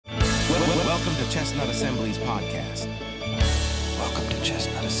Welcome to Chestnut Assembly's podcast. Welcome to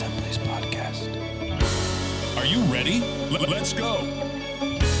Chestnut Assembly's podcast. Are you ready? Let's go.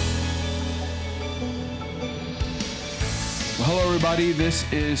 Well, hello, everybody. This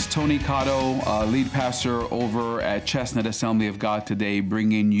is Tony Cotto, lead pastor over at Chestnut Assembly of God today,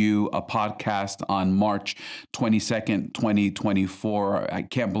 bringing you a podcast on March 22nd, 2024. I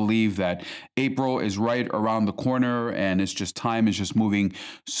can't believe that April is right around the corner, and it's just time is just moving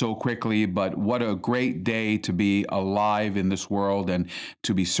so quickly. But what a great day to be alive in this world and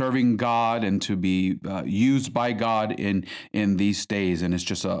to be serving God and to be used by God in these days. And it's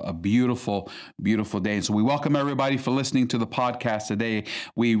just a beautiful, beautiful day. And so we welcome everybody for listening to the podcast today.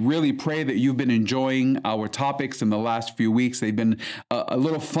 We really pray that you've been enjoying our topics in the last few weeks. They've been a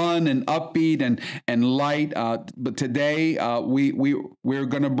little fun and upbeat and light. But today we're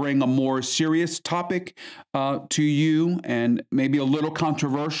going to bring a more serious topic to you, and maybe a little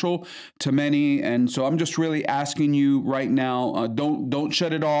controversial to many. And so I'm just really asking you right now, don't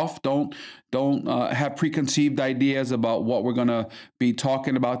shut it off. Don't have preconceived ideas about what we're going to be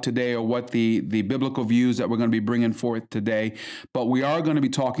talking about today or what the biblical views that we're going to be bringing forth today. But we are going to be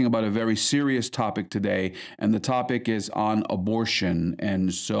talking about a very serious topic today, and the topic is on abortion.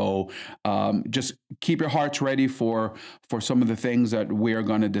 And so just keep your hearts ready for some of the things that we are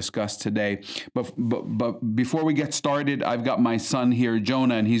going to discuss today. But before we get started, I've got my son here,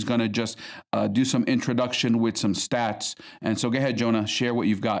 Jonah, and he's going to just do some introduction with some stats. And so go ahead, Jonah, share what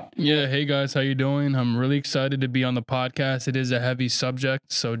you've got. Yeah, hey guys, how you doing? I'm really excited to be on the podcast. It is a heavy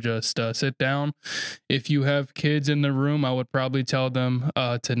subject, so just sit down. If you have kids in the room, I would probably tell them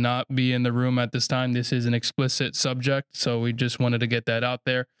to not be in the room at this time. This is an explicit subject, so we just wanted to get that out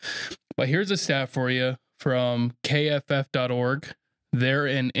there. But here's a stat for you from kff.org. They're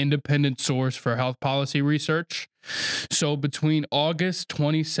an independent source for health policy research. So between August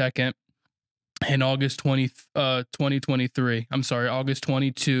 22nd and August 2023, I'm sorry, August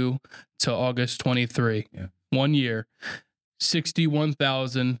 22 to August 23, 1 year,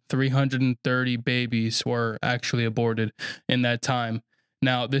 61,330 babies were actually aborted in that time.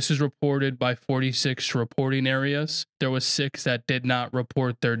 Now, this is reported by 46 reporting areas. There was 6 that did not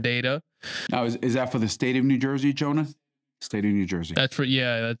report their data. Now, is that for the state of New Jersey, Jonah? State of New Jersey.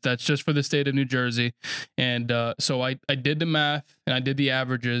 That's just for the state of New Jersey. And so I did the math and I did the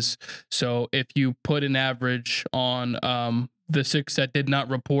averages. So if you put an average on the 6 that did not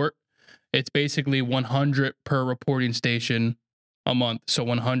report, it's basically 100 per reporting station a month. So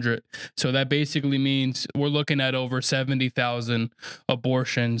 100. So that basically means we're looking at over 70,000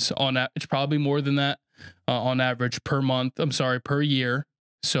 abortions on it's probably more than that on average per month. Per year.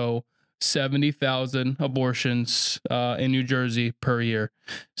 So 70,000 abortions in New Jersey per year.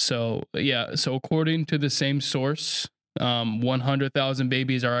 So yeah, so according to the same source, 100,000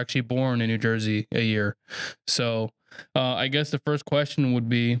 babies are actually born in New Jersey a year. So I guess the first question would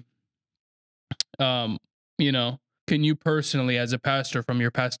be, can you personally, as a pastor, from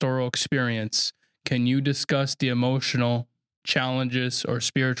your pastoral experience, can you discuss the emotional challenges or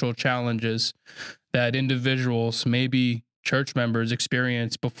spiritual challenges that individuals, maybe church members,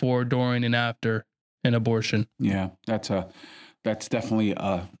 experience before, during, and after an abortion? Yeah, that's definitely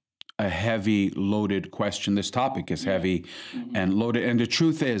a heavy, loaded question. This topic is heavy and loaded. And the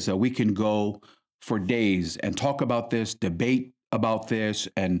truth is that we can go for days and talk about this, debate about this.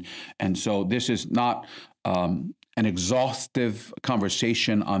 And so this is not an exhaustive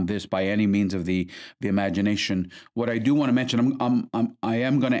conversation on this by any means of the imagination. What I do want to mention, I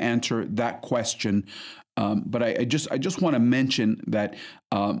am going to answer that question. But I just want to mention that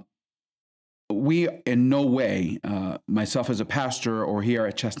we in no way, myself as a pastor or here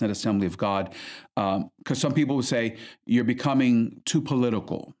at Chestnut Assembly of God, because some people would say you're becoming too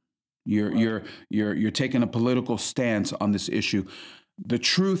political. You're taking a political stance on this issue. The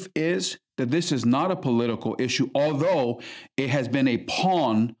truth is that this is not a political issue, although it has been a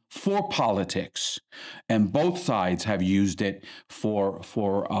pawn for politics, and both sides have used it for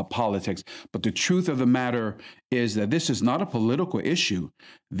politics. But the truth of the matter is that this is not a political issue.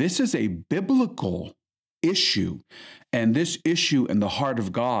 This is a biblical issue, and this issue in the heart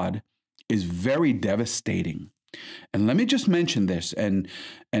of God is very devastating. And let me just mention this, and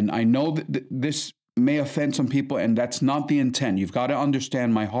I know that this may offend some people, and that's not the intent. You've got to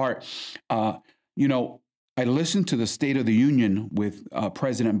understand my heart. I listened to the State of the Union with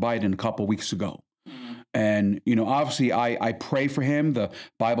President Biden a couple weeks ago. And, obviously I pray for him. The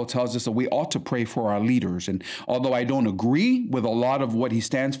Bible tells us that we ought to pray for our leaders. And although I don't agree with a lot of what he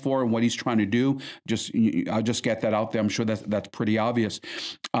stands for and what he's trying to do, I'll just get that out there. I'm sure that's pretty obvious.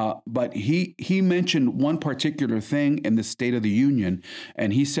 But he mentioned one particular thing in the State of the Union.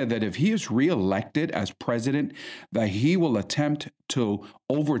 And he said that if he is reelected as president, that he will attempt to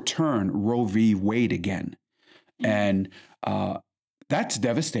overturn Roe v. Wade again. And that's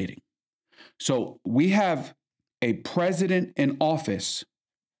devastating. So we have a president in office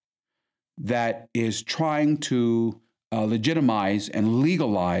that is trying to legitimize and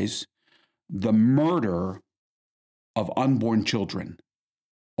legalize the murder of unborn children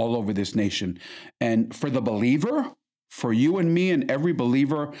all over this nation. And for the believer, for you and me and every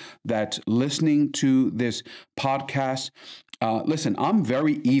believer that's listening to this podcast, listen, I'm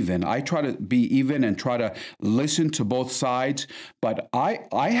very even. I try to be even and try to listen to both sides, but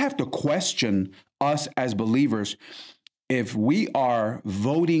I have to question us as believers if we are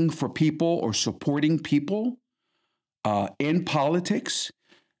voting for people or supporting people in politics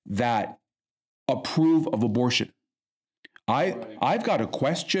that approve of abortion. I've got to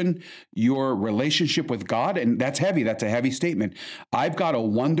question your relationship with God, and that's heavy. That's a heavy statement. I've got to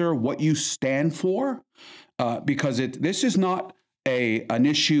wonder what you stand for, because this is not an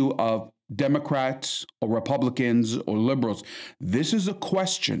issue of Democrats or Republicans or liberals. This is a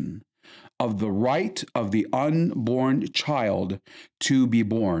question of the right of the unborn child to be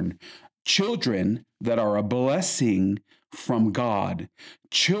born. Children that are a blessing from God.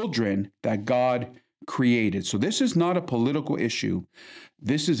 Children that God created. So this is not a political issue.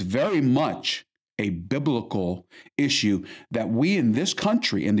 This is very much a biblical issue that we in this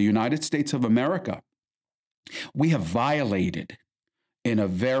country, in the United States of America, we have violated in a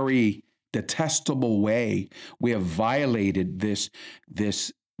very detestable way. We have violated this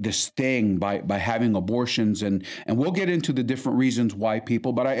thing by having abortions, and we'll get into the different reasons why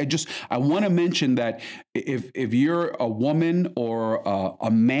people, but I want to mention that if you're a woman or a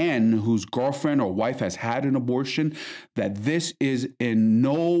man whose girlfriend or wife has had an abortion, that this is in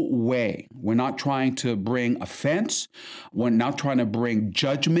no way, we're not trying to bring offense, we're not trying to bring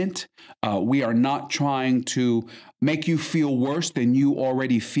judgment, we are not trying to make you feel worse than you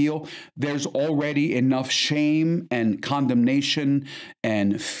already feel. There's already enough shame and condemnation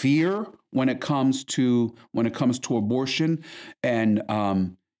and fear when it comes to abortion. And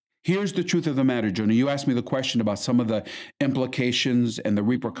here's the truth of the matter, Jonah. You asked me the question about some of the implications and the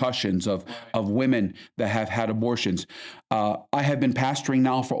repercussions of women that have had abortions. I have been pastoring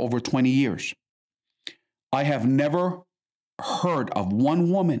now for over 20 years. I have never heard of one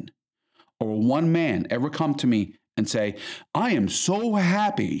woman or one man ever come to me and say, I am so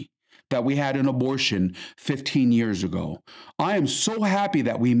happy that we had an abortion 15 years ago. I am so happy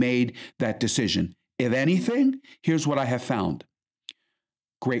that we made that decision. If anything, here's what I have found.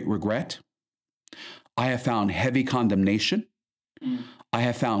 Great regret. I have found heavy condemnation. I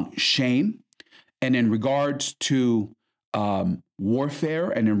have found shame. And in regards to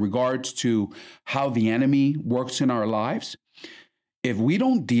warfare and in regards to how the enemy works in our lives, if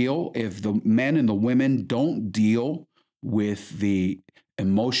the men and the women don't deal with the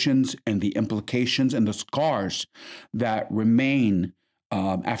emotions and the implications and the scars that remain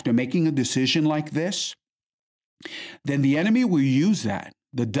after making a decision like this, then the enemy will use that.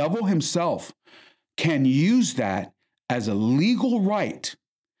 The devil himself can use that as a legal right,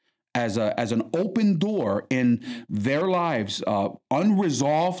 as an open door in their lives,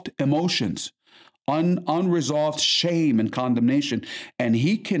 unresolved emotions, unresolved shame and condemnation. And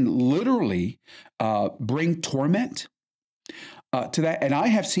he can literally bring torment to that. And I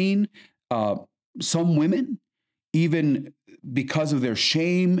have seen some women, even because of their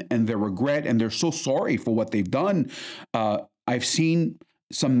shame and their regret, and they're so sorry for what they've done, I've seen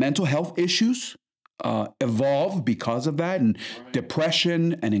some mental health issues evolve because of that, and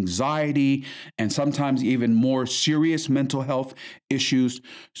depression and anxiety, and sometimes even more serious mental health issues.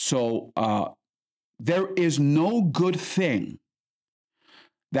 So there is no good thing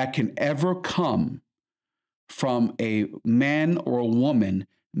that can ever come from a man or a woman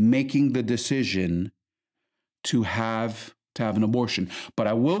making the decision to have an abortion. But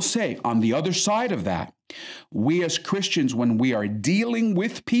I will say, on the other side of that, we as Christians, when we are dealing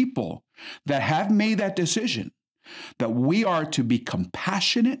with people that have made that decision, that we are to be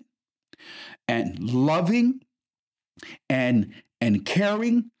compassionate and loving and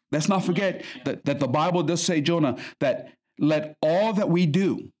caring. Let's not forget that the Bible does say, Jonah, that let all that we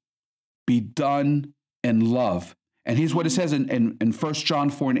do be done in love And here's what it says in 1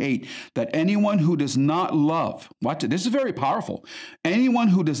 John 4:8, that anyone who does not love, watch it, this is very powerful. Anyone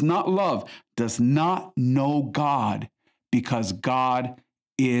who does not love does not know God, because God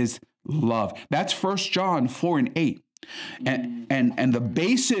is love. That's 1 John 4:8. And the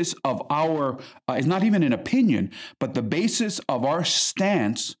basis of our, it's not even an opinion, but the basis of our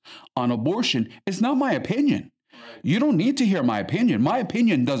stance on abortion is not my opinion. You don't need to hear my opinion. My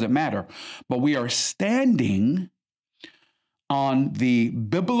opinion doesn't matter. But we are standing on the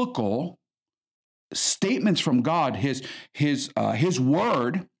biblical statements from God, His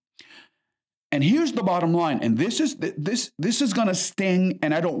word. And here's the bottom line. And this is going to sting,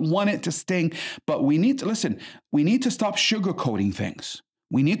 and I don't want it to sting. But we need to listen. We need to stop sugarcoating things.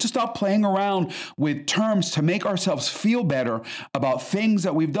 We need to stop playing around with terms to make ourselves feel better about things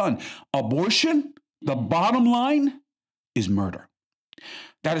that we've done. Abortion, the bottom line, is murder.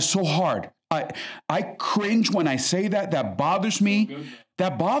 That is so hard. I cringe when I say that. That bothers me.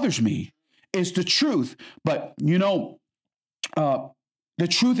 That bothers me. It's the truth. But, the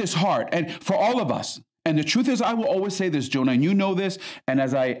truth is hard. And for all of us. And the truth is, I will always say this, Jonah, and you know this. And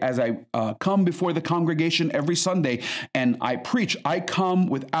as I come before the congregation every Sunday and I preach, I come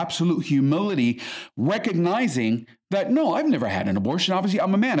with absolute humility, recognizing that, no, I've never had an abortion. Obviously,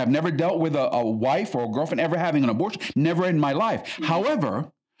 I'm a man. I've never dealt with a wife or a girlfriend ever having an abortion. Never in my life. Mm-hmm.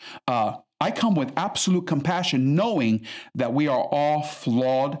 However, I come with absolute compassion, knowing that we are all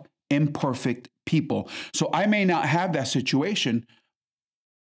flawed, imperfect people. So I may not have that situation,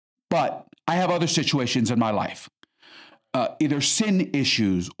 but I have other situations in my life, either sin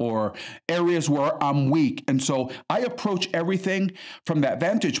issues or areas where I'm weak. And so I approach everything from that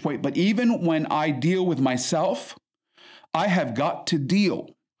vantage point. But even when I deal with myself, I have got to deal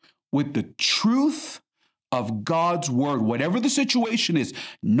with the truth of God's word, whatever the situation is,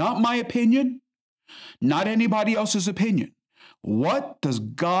 not my opinion, not anybody else's opinion. What does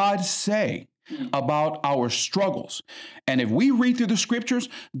God say about our struggles? And if we read through the scriptures,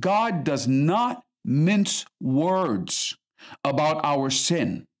 God does not mince words about our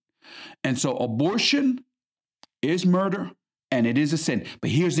sin. And so abortion is murder and it is a sin.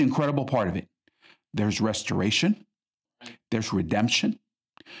 But here's the incredible part of it. There's restoration. There's redemption.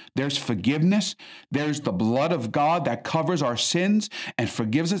 There's forgiveness. There's the blood of God that covers our sins and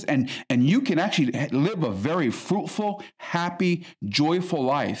forgives us. And you can actually live a very fruitful, happy, joyful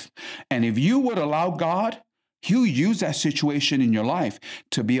life. And if you would allow God, He'll use that situation in your life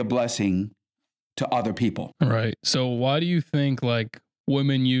to be a blessing to other people. Right. So why do you think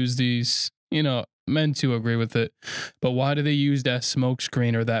women use these, men too agree with it, but why do they use that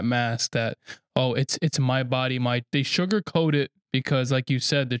smokescreen or that mask that, oh, it's my body, they sugarcoat it? Because like you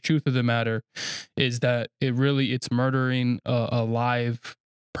said, the truth of the matter is that it's murdering a live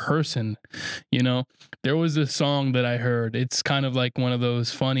person. There was this song that I heard. It's kind of like one of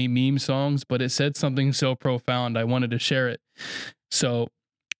those funny meme songs, but it said something so profound. I wanted to share it. So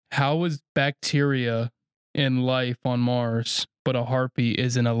how is bacteria in life on Mars, but a harpy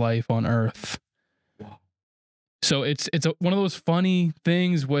isn't a life on Earth? So it's one of those funny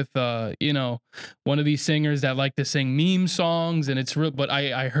things with one of these singers that like to sing meme songs, and it's real. But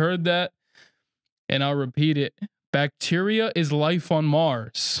I heard that, and I'll repeat it: bacteria is life on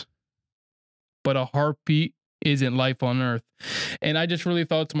Mars, but a heartbeat isn't life on Earth. And I just really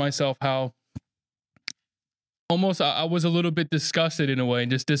thought to myself how almost I was a little bit disgusted in a way,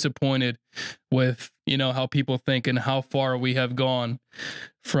 and just disappointed with how people think and how far we have gone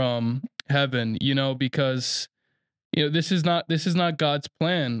from heaven. Because this is not God's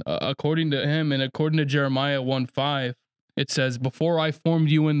plan. According to Him and according to Jeremiah 1:5, it says, "Before I formed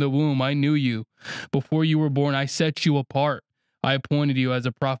you in the womb, I knew you. Before you were born, I set you apart. I appointed you as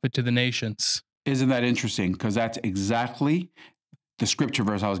a prophet to the nations." Isn't that interesting? Because that's exactly the scripture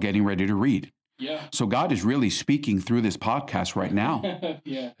verse I was getting ready to read. Yeah. So God is really speaking through this podcast right now.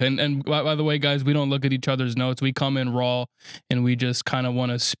 Yeah. And by the way, guys, we don't look at each other's notes. We come in raw, and we just kind of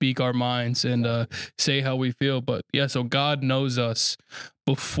want to speak our minds and say how we feel. But yeah, so God knows us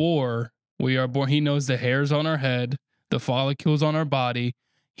before we are born. He knows the hairs on our head, the follicles on our body.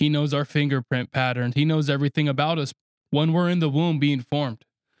 He knows our fingerprint patterns. He knows everything about us when we're in the womb being formed.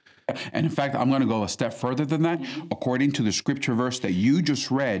 And in fact, I'm going to go a step further than that. According to the scripture verse that you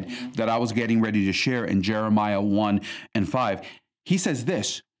just read, that I was getting ready to share in Jeremiah 1:5, he says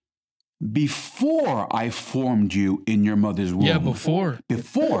this: "Before I formed you in your mother's womb." Yeah, before.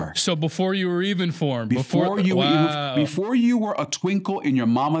 So before you were even formed. Before you were a twinkle in your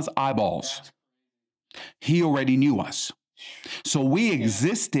mama's eyeballs, He already knew us. So we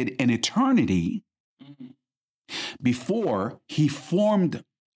existed in eternity before He formed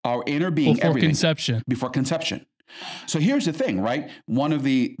our inner being, before everything. conception. Before conception. So here's the thing, right? One of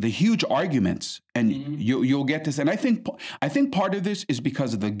the huge arguments, and you'll get this, and I think part of this is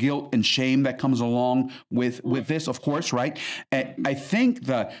because of the guilt and shame that comes along with this, of course, right? And I think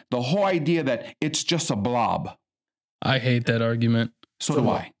the whole idea that it's just a blob. I hate that argument. So do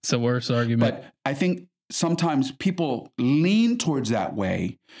I. It's the worst argument. But I think sometimes people lean towards that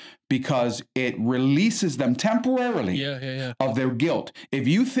way because it releases them temporarily of their guilt. If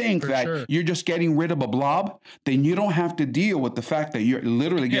you think that you're just getting rid of a blob, then you don't have to deal with the fact that you're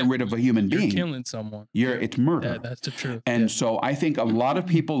literally getting rid of a human being. You're killing someone. It's murder. Yeah, that's the truth. And so I think a lot of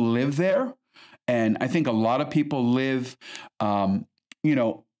people live there. And I think a lot of people live, their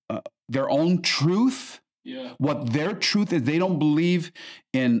own truth. Yeah. What their truth is, they don't believe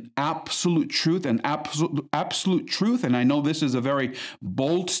in absolute truth and absolute truth. And I know this is a very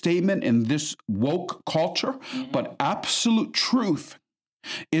bold statement in this woke culture, but absolute truth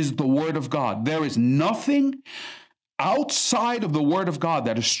is the word of God. There is nothing outside of the word of God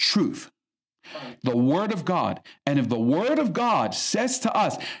that is truth. The word of God. And if the word of God says to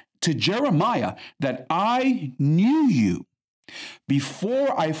us, to Jeremiah, that I knew you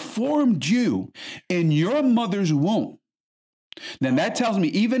before I formed you in your mother's womb, then that tells me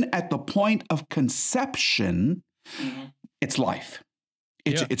even at the point of conception, it's life.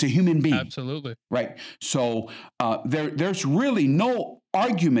 It's a human being. Absolutely. Right. So there's really no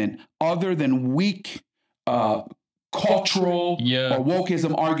argument other than weak cultural or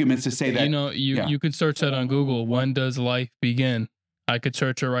wokeism arguments to say that. You could search that on Google. When does life begin? I could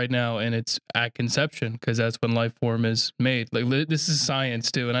search it right now, and it's at conception, because that's when life form is made. Like, this is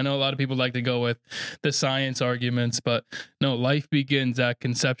science too, and I know a lot of people like to go with the science arguments, but no, life begins at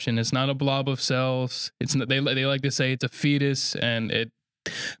conception. It's not a blob of cells. It's not, they like to say it's a fetus, and it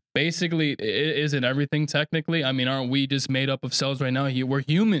basically it isn't everything technically. I mean, aren't we just made up of cells right now? We're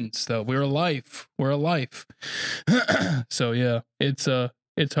humans, though. We're alive. We're alive. So yeah, it's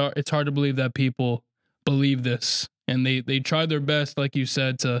hard to believe that people believe this. And they try their best, like you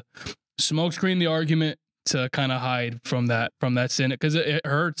said, to smokescreen the argument to kind of hide from that sin, because it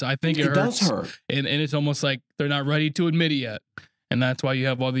hurts. I think it hurts. Does hurt. And it's almost like they're not ready to admit it yet. And that's why you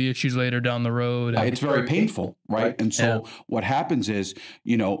have all the issues later down the road. It's very painful, right? And so what happens is,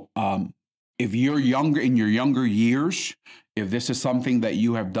 if you're younger, in your younger years, if this is something that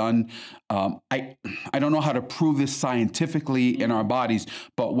you have done, I don't know how to prove this scientifically in our bodies,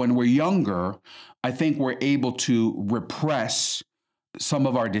 but when we're younger, I think we're able to repress some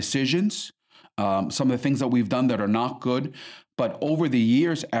of our decisions, some of the things that we've done that are not good. But over the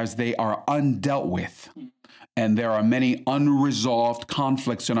years, as they are undealt with, and there are many unresolved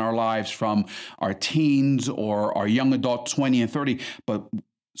conflicts in our lives from our teens or our young adult 20 and 30, but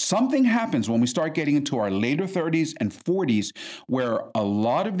something happens when we start getting into our later 30s and 40s, where a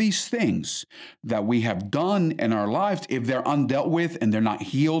lot of these things that we have done in our lives, if they're undealt with and they're not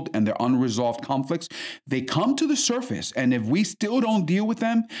healed and they're unresolved conflicts, they come to the surface. And if we still don't deal with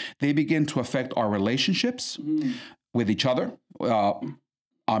them, they begin to affect our relationships with each other,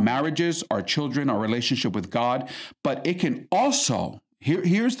 our marriages, our children, our relationship with God. But it can also,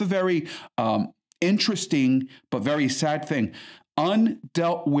 here's the very interesting but very sad thing.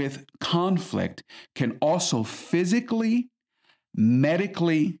 Undealt with conflict can also physically,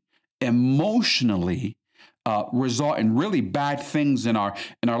 medically, emotionally result in really bad things in our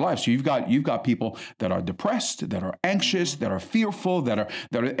lives. So you've got people that are depressed, that are anxious, that are fearful, that are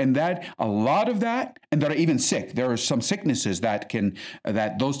a lot of that, and that are even sick. There are some sicknesses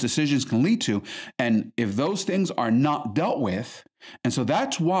that those decisions can lead to, and if those things are not dealt with, and so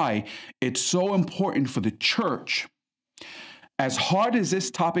that's why it's so important for the church. As hard as this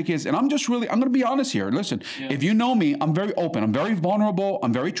topic is, and I'm going to be honest here. Listen, if you know me, I'm very open. I'm very vulnerable.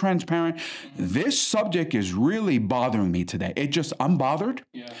 I'm very transparent. This subject is really bothering me today. I'm bothered.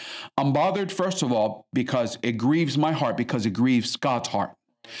 Yeah. I'm bothered, first of all, because it grieves my heart, because it grieves God's heart.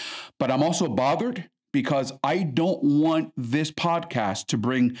 But I'm also bothered because I don't want this podcast to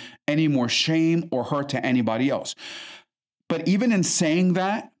bring any more shame or hurt to anybody else. But even in saying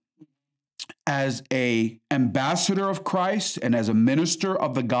that, as an ambassador of Christ and as a minister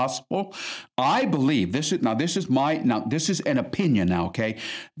of the gospel, I believe this is an opinion now, okay,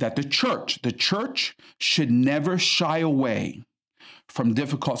 that the church should never shy away from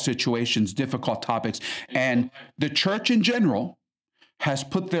difficult situations, difficult topics. And the church in general has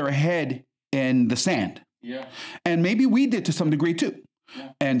put their head in the sand. Yeah. And maybe we did to some degree too.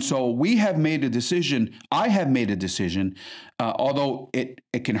 And so we have made a decision. I have made a decision, although it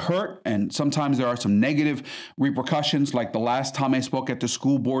can hurt, and sometimes there are some negative repercussions. Like the last time I spoke at the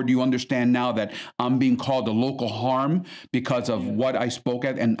school board, you understand now that I'm being called a local harm because of what I spoke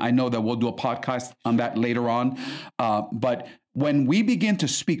at. And I know that we'll do a podcast on that later on. But when we begin to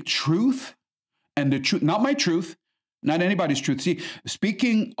speak truth, and the truth, not my truth, not anybody's truth. See,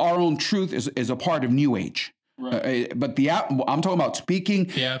 speaking our own truth is a part of New Age. Right. But I'm talking about speaking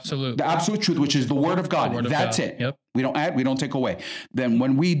the absolute truth, which is the word of God. That's it. Yep. We don't add, we don't take away. Then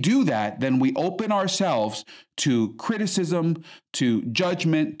when we do that, then we open ourselves to criticism, to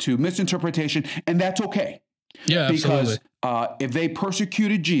judgment, to misinterpretation, and that's okay. Yeah, because if they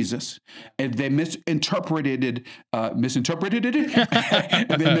persecuted Jesus, if they misinterpreted what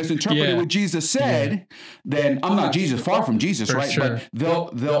Jesus said, then I'm not Jesus, far from Jesus, right? Sure.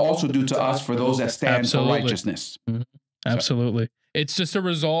 But they'll also do to us for those that stand for righteousness. Mm-hmm. Absolutely. It's just a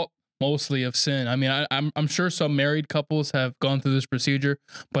result mostly of sin. I mean, I'm sure some married couples have gone through this procedure,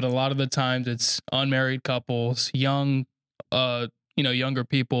 but a lot of the times it's unmarried couples, young, younger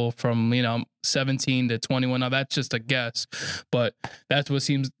people from, 17 to 21. Now that's just a guess, but that's what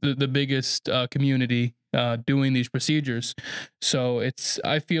seems the biggest community doing these procedures. So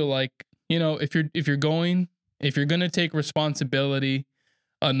I feel like, if you're going to take responsibility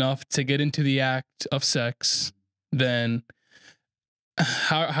enough to get into the act of sex, then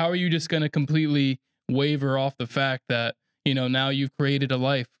how are you just going to completely waver off the fact that, now you've created a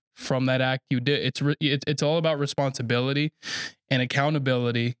life from that act you did? It's all about responsibility and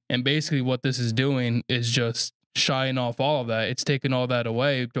accountability. And basically what this is doing is just shying off all of that. It's taking all that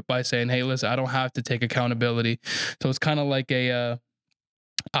away by saying, hey, listen, I don't have to take accountability. So it's kind of like I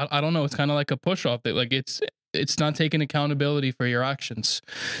don't know. It's kind of like a push off that, like, it's not taking accountability for your actions.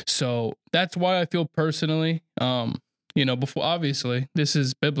 So that's why I feel personally, before, obviously this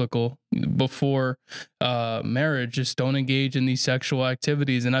is biblical, before marriage, just don't engage in these sexual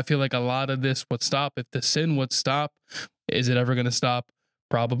activities. And I feel like a lot of this would stop if the sin would stop. Is it ever going to stop?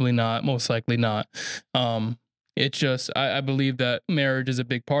 Probably not. Most likely not. It's just, I believe that marriage is a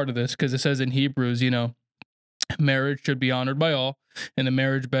big part of this, because it says in Hebrews, marriage should be honored by all, and the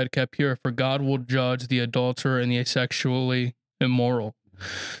marriage bed kept pure, for God will judge the adulterer and the sexually immoral.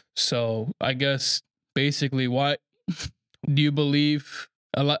 So I guess basically, why do you believe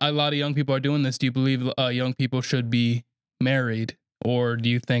a lot of young people are doing this? Do you believe young people should be married, or do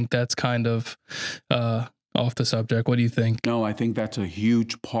you think that's kind of off the subject? What do you think? No, I think that's a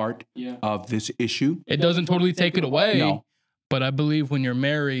huge part of this issue. It doesn't totally take it away, but I believe when you're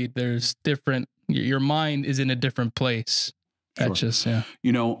married, there's different, your mind is in a different place. That's just,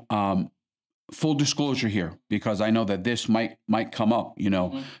 full disclosure here, because I know that this might come up,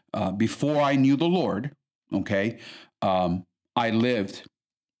 before I knew the Lord, okay, I lived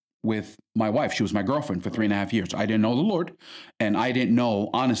with my wife. She was my girlfriend for 3.5 years. I didn't know the Lord, and I did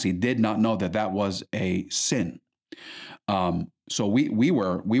not know that was a sin. So we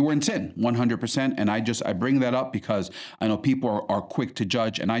were in sin 100%. And I bring that up because I know people are quick to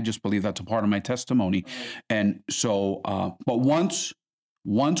judge, and I just believe that's a part of my testimony. And so, but once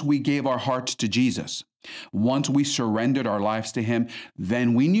we gave our hearts to Jesus, once we surrendered our lives to him,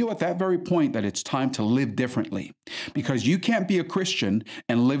 then we knew at that very point that it's time to live differently, because you can't be a Christian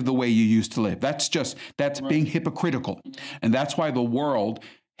and live the way you used to live. That's being hypocritical. And that's why the world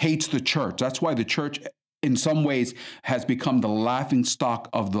hates the church. That's why the church, in some ways, has become the laughing stock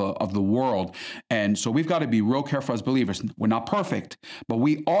of the world. And so we've got to be real careful as believers. We're not perfect, but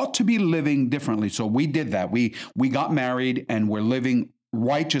we ought to be living differently. So we did that. We got married, and we're living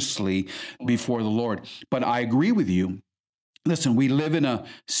righteously before the Lord. But I agree with you. Listen, we live in a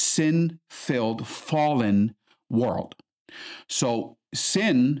sin-filled, fallen world. So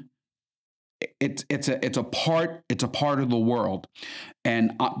sin, it's a part of the world.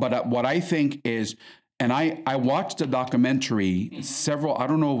 And but what I think is, and I watched a documentary I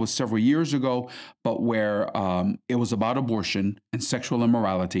don't know, it was several years ago, but where it was about abortion and sexual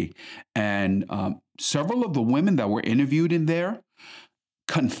immorality. And several of the women that were interviewed in there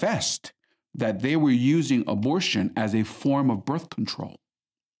confessed that they were using abortion as a form of birth control.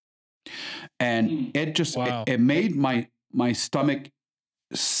 And it just, it made my stomach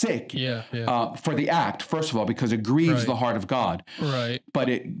sick for the act, first of all, because it grieves the heart of God. Right. But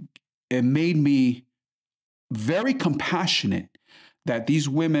it made me very compassionate that these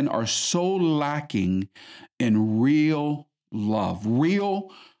women are so lacking in real love,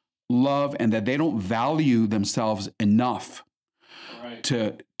 and that they don't value themselves enough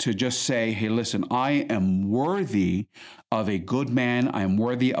to just say, hey, listen, I am worthy of a good man. I am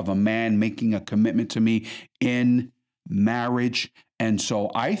worthy of a man making a commitment to me in marriage And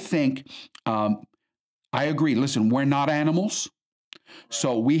so I think, I agree. Listen, we're not animals.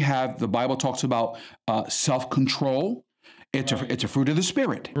 So we have, the Bible talks about self-control. It's a fruit of the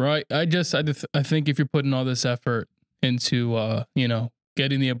Spirit. Right. I think if you're putting all this effort into,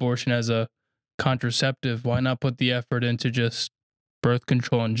 getting the abortion as a contraceptive, why not put the effort into just birth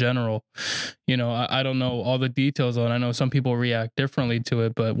control in general? I don't know all the details on it. I know some people react differently to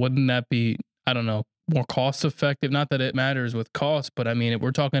it, but wouldn't that be, I don't know, more cost effective? Not that it matters with cost, but I mean,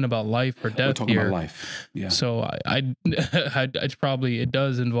 we're talking about life or death. We're talking about life. Yeah. So it's probably, it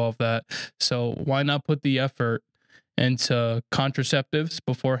does involve that. So why not put the effort into contraceptives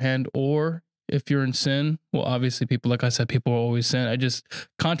beforehand? Or if you're in sin, well, obviously people, like I said, people always sin.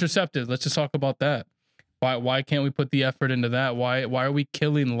 Contraceptives, let's just talk about that. Why can't we put the effort into that? Why are we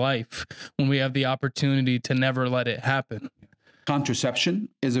killing life when we have the opportunity to never let it happen? Contraception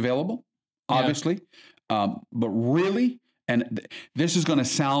is available, obviously, but really, and this is going to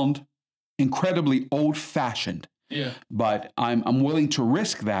sound incredibly old-fashioned, but I'm willing to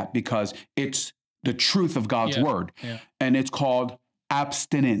risk that because it's the truth of God's word, and it's called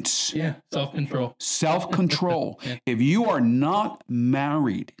abstinence. Yeah, self-control. Self-control. If you are not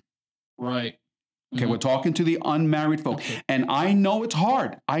married, right. Okay, we're talking to the unmarried folk. And I know it's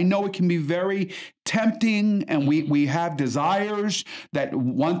hard. I know it can be very tempting, and we have desires that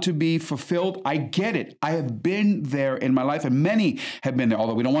want to be fulfilled. I get it. I have been there in my life, and many have been there,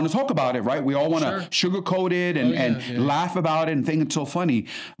 although we don't want to talk about it, right? We all want to sugarcoat it and laugh about it and think it's so funny.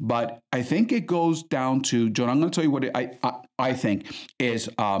 But I think it goes down to, John, I'm going to tell you what I think is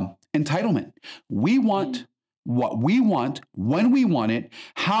entitlement. We want what we want, when we want it,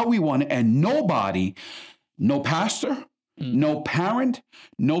 how we want it, and nobody, no pastor, no parent,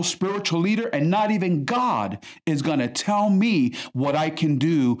 no spiritual leader, and not even God is going to tell me what I can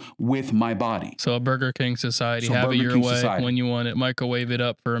do with my body. So a Burger King society, have it your way when you want it, microwave it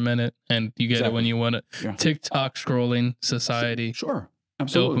up for a minute, and you get it when you want it. Yeah. TikTok scrolling society. Sure.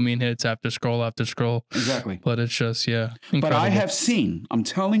 Absolutely. Dopamine hits after scroll after scroll. Exactly. But it's just, incredible. But I have seen, I'm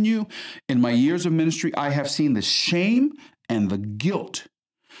telling you, in my years of ministry, I have seen the shame and the guilt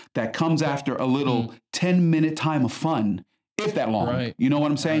that comes after a little 10-minute time of fun, if that long. Right. You know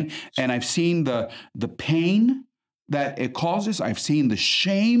what I'm saying? Right. And I've seen the pain that it causes. I've seen the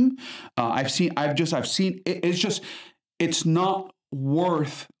shame. I've seen it's not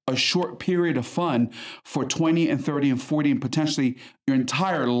worth a short period of fun for 20 and 30 and 40 and potentially your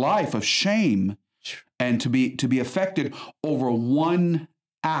entire life of shame, and to be affected over one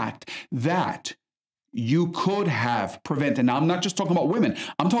act that you could have prevented. Now, I'm not just talking about women.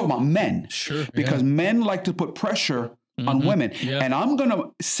 I'm talking about men. Sure. Because men like to put pressure on women. Yeah. And I'm going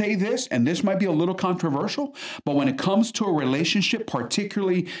to say this, and this might be a little controversial, but when it comes to a relationship,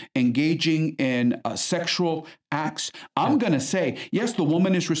 particularly engaging in sexual acts, I'm going to say, yes, the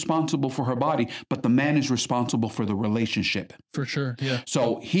woman is responsible for her body, but the man is responsible for the relationship. For sure. Yeah.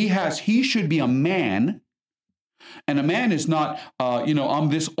 So he should be a man. And a man is not, I'm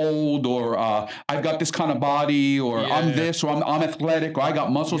this old, or I've got this kind of body, or I'm this, or I'm athletic, or I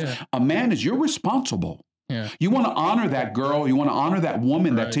got muscles. Yeah. A man is, you're responsible. Yeah. You want to honor that girl. You want to honor that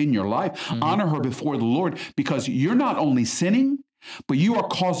woman that's in your life. Honor her before the Lord, because you're not only sinning, but you are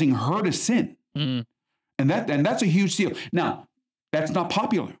causing her to sin. And that's a huge deal. Now, that's not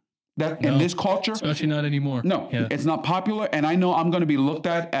popular. In this culture, especially not anymore. No, it's not popular. And I know I'm going to be looked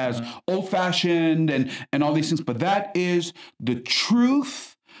at as old-fashioned and all these things, but that is the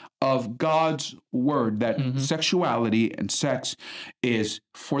truth of God's word, that sexuality and sex is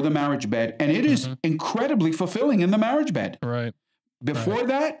for the marriage bed, and it is incredibly fulfilling in the marriage bed. Right. Before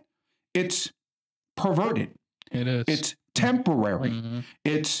that, it's perverted. It is. It's temporary.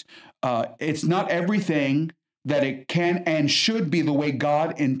 It's not everything that it can and should be the way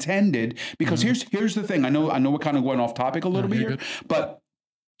God intended. Because here's the thing. I know we're kind of going off topic a little bit here, but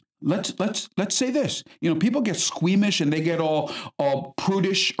let's say this. People get squeamish and they get all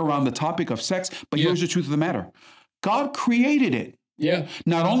prudish around the topic of sex. But here's the truth of the matter: God created it. Yeah.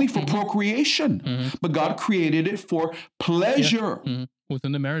 Not only for procreation, but God created it for pleasure.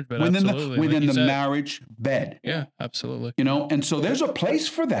 Within the marriage bed. Within the marriage bed. Yeah, absolutely. And so there's a place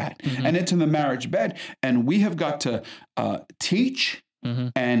for that, and it's in the marriage bed, and we have got to teach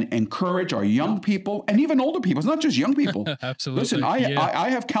and encourage our young people and even older people. It's not just young people. Absolutely. Listen, I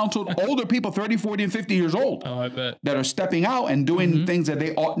have counseled older people, 30, 40, and 50 years old, I bet, that are stepping out and doing things that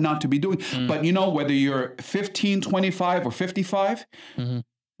they ought not to be doing. But whether you're 15, 25, or 55,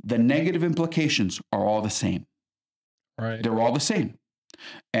 the negative implications are all the same. Right. They're all the same.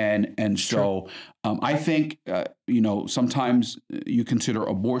 And so I think, sometimes you consider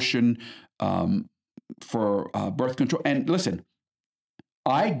abortion for birth control. And listen,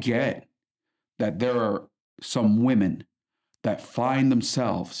 I get that there are some women that find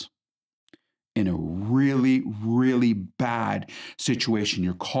themselves in a really, really bad situation.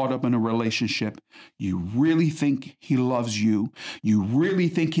 You're caught up in a relationship. You really think he loves you. You really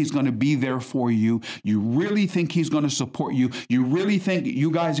think he's going to be there for you. You really think he's going to support you. You really think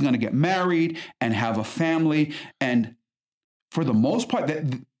you guys are going to get married and have a family. And for the most part,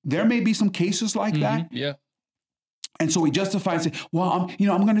 there may be some cases like that. Yeah. And so we justify and say, well,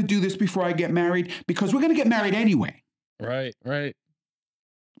 I'm going to do this before I get married because we're going to get married anyway. Right.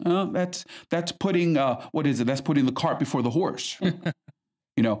 That's putting what is it? That's putting the cart before the horse.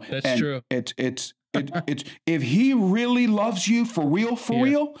 That's true. It's if he really loves you for real,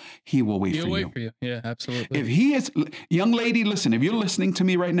 he will wait He'll for wait you. for you. Yeah, absolutely. If he is, young lady, listen, if you're listening to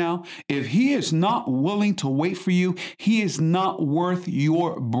me right now, if he is not willing to wait for you, he is not worth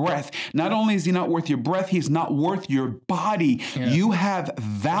your breath. Not only is he not worth your breath, he is not worth your body. Yeah. You have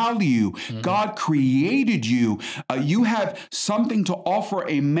value. God created you. You have something to offer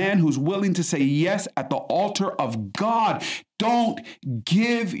a man who's willing to say yes at the altar of God. Don't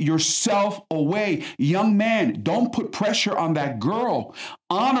give yourself away. Young man, don't put pressure on that girl.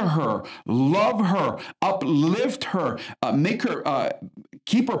 Honor her, love her, uplift her, make her,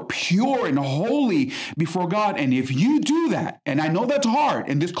 keep her pure and holy before God. And if you do that, and I know that's hard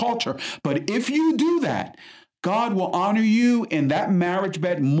in this culture, but if you do that, God will honor you in that marriage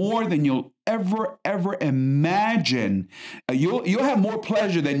bed more than you'll ever imagine. You'll have more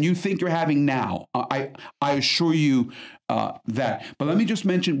pleasure than you think you're having now. I assure you that. But let me just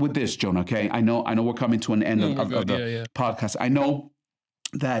mention with this, Jonah. Okay, I know we're coming to an end of the podcast. I know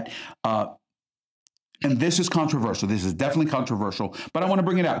that. And this is controversial. This is definitely controversial. But I want to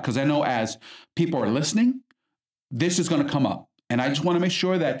bring it out because I know as people are listening, this is going to come up. And I just want to make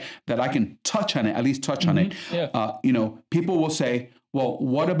sure that I can touch on it, at least touch on it. Yeah. People will say, well,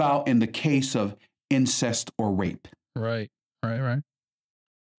 what about in the case of incest or rape? Right.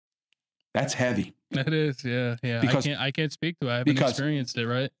 That's heavy. That is, yeah. Because, I can't speak to it. I haven't experienced it,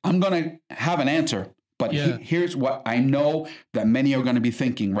 right? I'm going to have an answer, but here's what I know that many are going to be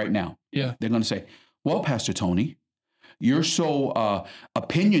thinking right now. Yeah. They're going to say, well, Pastor Tony, you're so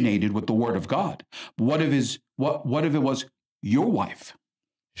opinionated with the word of God. What if it was your wife?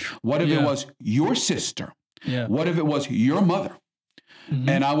 What if it was your sister? Yeah. What if it was your mother?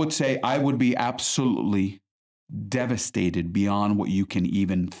 And I would say I would be absolutely devastated beyond what you can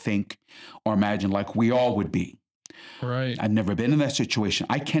even think or imagine, like we all would be. Right. I've never been in that situation.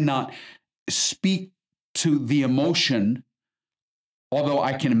 I cannot speak to the emotion, although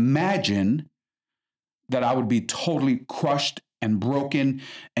I can imagine that I would be totally crushed and broken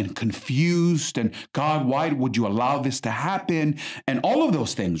and confused. And God, why would you allow this to happen? And all of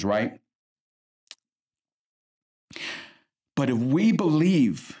those things, right? But if we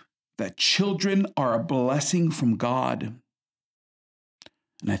believe that children are a blessing from God,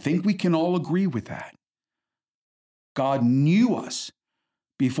 and I think we can all agree with that, God knew us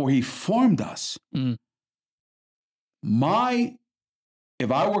before he formed us. If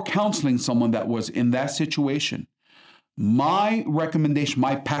I were counseling someone that was in that situation, my recommendation,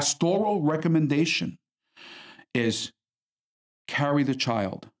 my pastoral recommendation is carry the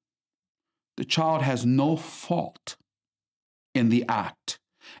child. The child has no fault in the act.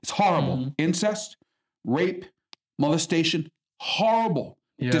 It's horrible. Incest, rape, molestation, horrible,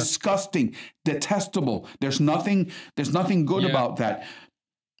 disgusting, detestable. There's nothing good about that.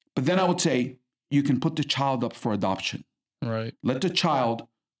 But then I would say you can put the child up for adoption. Right. Let the child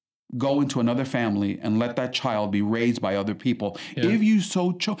go into another family and let that child be raised by other people. If you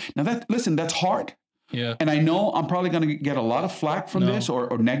so chose. Now that's hard. Yeah. And I know I'm probably going to get a lot of flack from this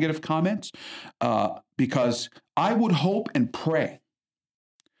or negative comments because I would hope and pray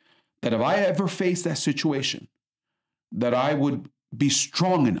that if I ever face that situation, that I would be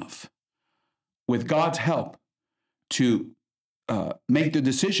strong enough with God's help to make the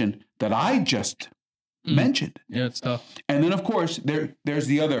decision that I just mentioned. Yeah, it's tough. And then, of course, there's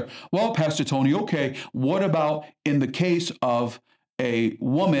the other, well, Pastor Tony, okay, what about in the case of a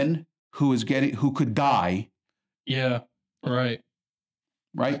woman who could die? Yeah, right.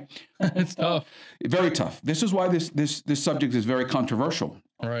 Right? It's tough. Very tough. This is why this subject is very controversial.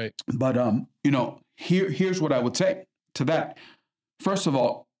 Right. But, here's what I would say to that. First of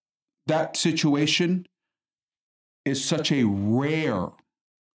all, that situation is such a rare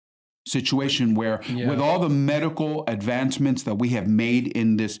situation where with all the medical advancements that we have made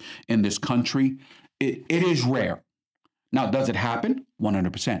in this country, it is rare. Now, does it happen?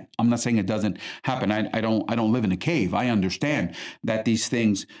 100%. I'm not saying it doesn't happen. I don't live in a cave. I understand that these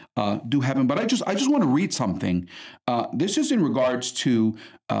things do happen. But I just want to read something. This is in regards to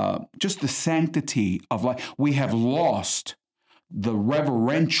just the sanctity of life. We have lost the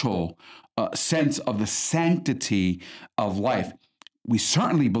reverential sense of the sanctity of life. We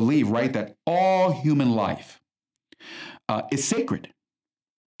certainly believe, right, that all human life is sacred,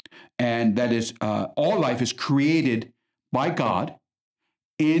 and that is all life is created by God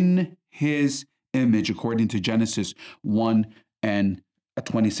in His image, according to Genesis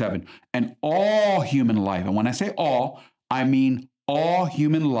 1:27. And all human life, and when I say all, I mean all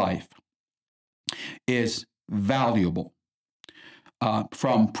human life, is valuable.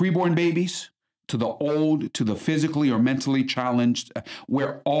 From preborn babies to the old, to the physically or mentally challenged,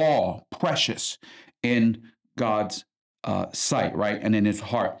 we're all precious in God's sight, right? And in His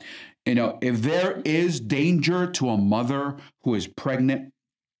heart. You know, if there is danger to a mother who is pregnant,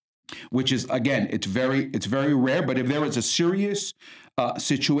 which is, again, it's very rare, but if there is a serious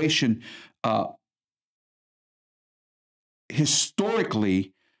situation,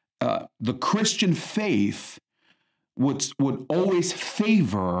 historically, the Christian faith would always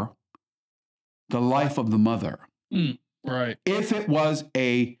favor the life of the mother. Right. If it was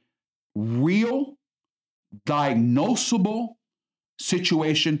a real, diagnosable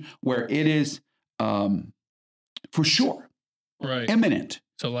situation where it is for sure, right, imminent,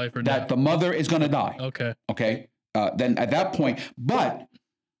 so life or that death, the mother is going to die. Okay. Then at that point, but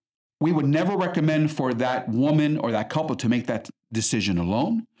we would never recommend for that woman or that couple to make that decision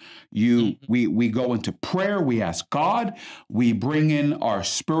alone. We go into prayer, we ask God, we bring in our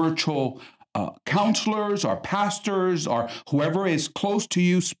spiritual counselors, our pastors, or whoever is close to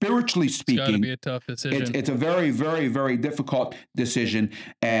you, spiritually speaking. It's got to be a tough decision. It's a very, very, very difficult decision.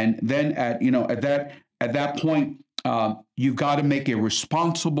 And then at that point, you've got to make a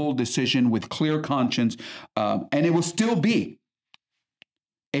responsible decision with clear conscience, and it will still be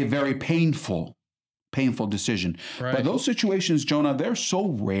a very painful decision. Right. But those situations, Jonah, they're so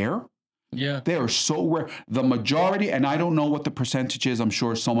rare. Yeah. They are so rare. The majority, and I don't know what the percentage is, I'm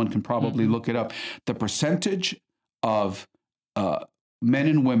sure someone can probably look it up. The percentage of men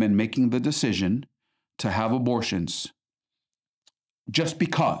and women making the decision to have abortions just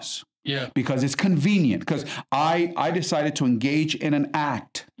because. Yeah. Because it's convenient. Because I decided to engage in an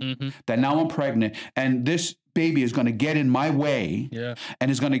act that now I'm pregnant, and this baby is going to get in my way,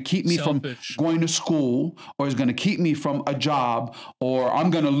 and is going to keep me from going to school, or is going to keep me from a job, or I'm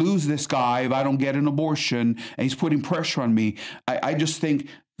going to lose this guy if I don't get an abortion, and he's putting pressure on me. I just think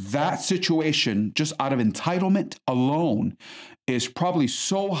that situation, just out of entitlement alone, is probably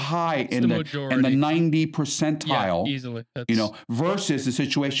so high in the 90 percentile, easily. Versus the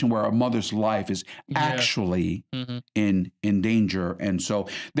situation where a mother's life is actually in danger. And so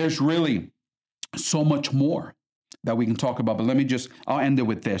there's really so much more that we can talk about, but I'll end it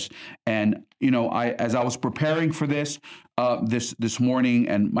with this. And, as I was preparing for this morning,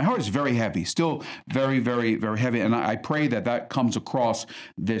 and my heart is very heavy, still very, very, very heavy. And I pray that comes across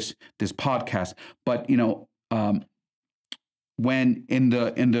this podcast. But, when in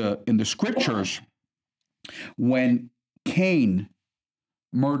the scriptures, when Cain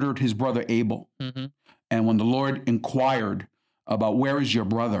murdered his brother Abel, and when the Lord inquired about where is your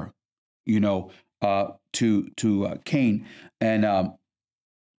brother, to Cain, and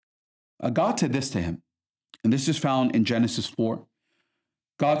God said this to him, and this is found in Genesis 4.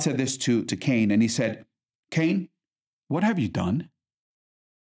 God said this to Cain, and He said, "Cain, what have you done?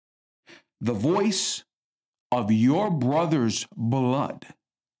 The voice of your brother's blood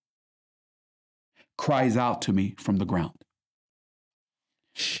cries out to me from the ground."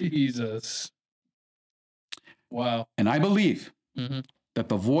 Jesus. Wow. And I believe that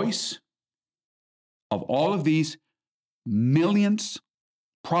the voice of all of these millions,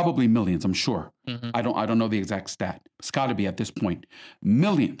 probably millions, I'm sure. I don't know the exact stat. It's got to be at this point.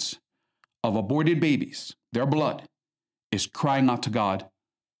 Millions of aborted babies, their blood is crying out to God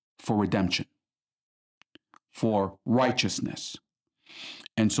for redemption, for righteousness.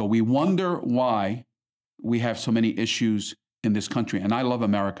 And so we wonder why we have so many issues in this country. And I love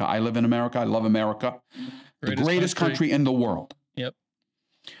America. I live in America. I love America. The greatest country in the world. Yep.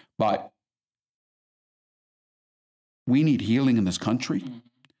 But we need healing in this country.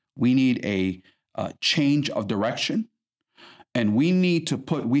 We need a change of direction. And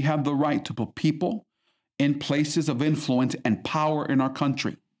we have the right to put people in places of influence and power in our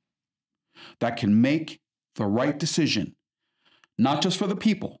country that can make the right decision, not just for the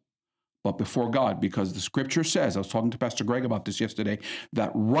people, but before God. Because the scripture says, I was talking to Pastor Greg about this yesterday,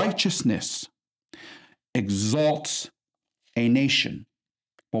 that righteousness exalts a nation,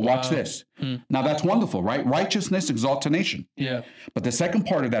 But watch Wow. this. Now that's wonderful, right? Righteousness exalts a nation. Yeah. But the second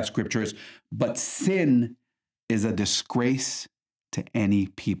part of that scripture is, but sin is a disgrace to any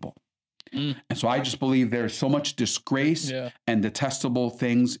people. And so I just believe there's so much disgrace and detestable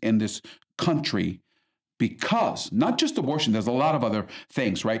things in this country because not just abortion, there's a lot of other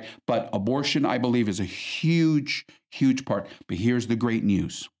things, right? But abortion, I believe, is a huge, huge part. But here's the great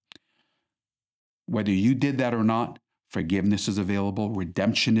news. Whether you did that or not, forgiveness is available,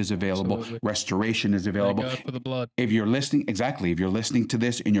 redemption is available, Absolutely. Restoration is available. Thank God for the blood. If you're listening, if you're listening to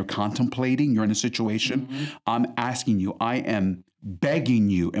this and you're contemplating, you're in a situation, I'm asking you, I am begging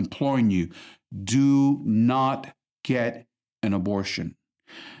you, imploring you, do not get an abortion.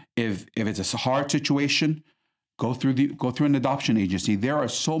 If it's a hard situation, go through an adoption agency. There are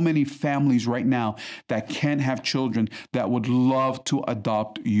so many families right now that can't have children that would love to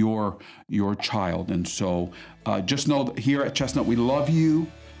adopt your child. And so just know that here at Chestnut, we love you.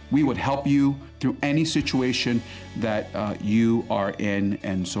 We would help you through any situation that you are in.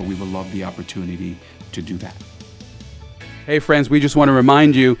 And so we would love the opportunity to do that. Hey friends, we just want to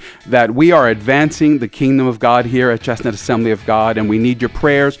remind you that we are advancing the kingdom of God here at Chestnut Assembly of God, and we need your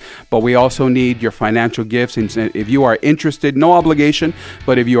prayers, but we also need your financial gifts. And if you are interested, no obligation,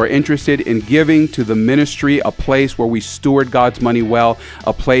 but if you are interested in giving to the ministry, a place where we steward God's money well,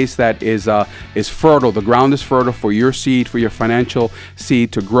 a place that is fertile, the ground is fertile for your seed, for your financial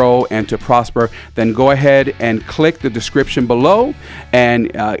seed to grow and to prosper, then go ahead and click the description below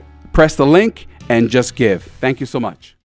and press the link and just give. Thank you so much.